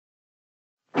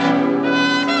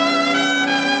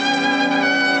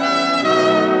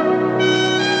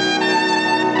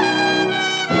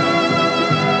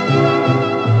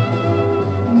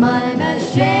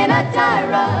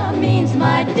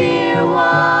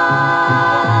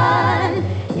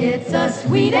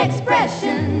sweet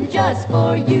expression just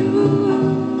for you.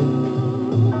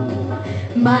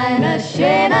 Meine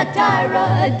schöne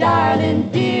Tyra, darling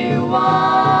dear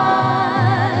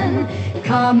one,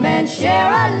 come and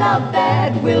share a love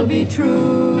that will be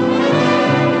true.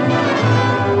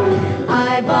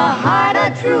 I've a heart,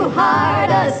 a true heart,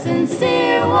 a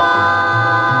sincere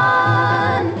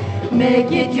one.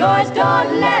 Make it yours,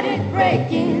 don't let it break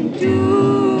in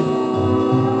two.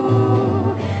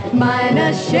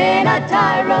 Meine schöne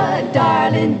Tyra,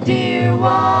 darling dear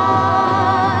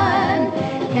one,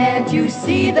 can't you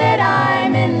see that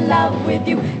I'm in love with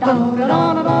you? Hold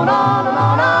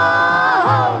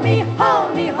me,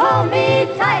 hold me, hold me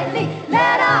tightly,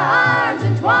 let our arms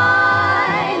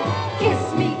entwine.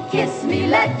 Kiss me,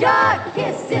 let your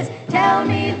kisses tell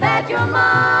me that you're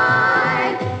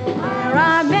mine. There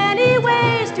are many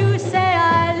ways to say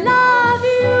I love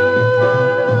you.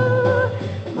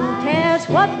 Who cares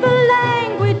what the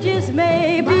languages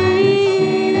may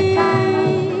be?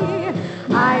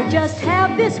 I just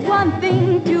have this one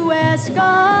thing to ask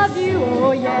of you,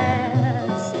 oh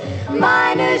yes.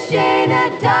 Meine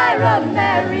schöne Tyra,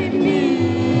 marry me.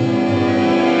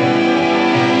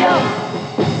 Oh.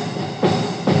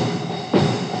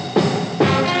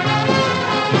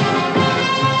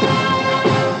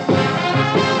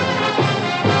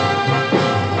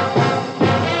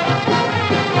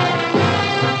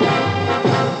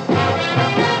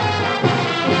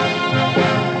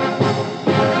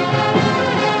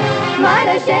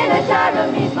 Meine schöne Tyra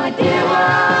means my dear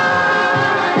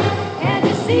one. Can't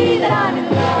you see that I'm in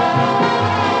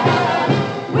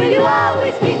love? Will you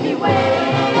always keep me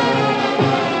waiting?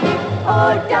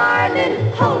 Oh,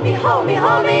 darling, hold me, hold me,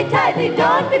 hold me tightly.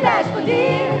 Don't be bashful,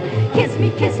 dear. Kiss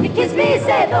me, kiss me, kiss me.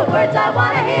 Say the words I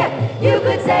want to hear. You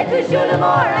could say que je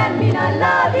l'amour and mean I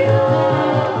love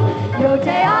you. Yo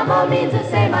te amo means the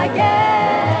same, I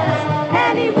guess.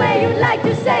 Any way you'd like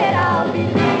to say it, I'll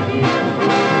believe you.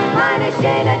 Meine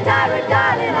schöne Tyra,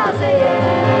 darling,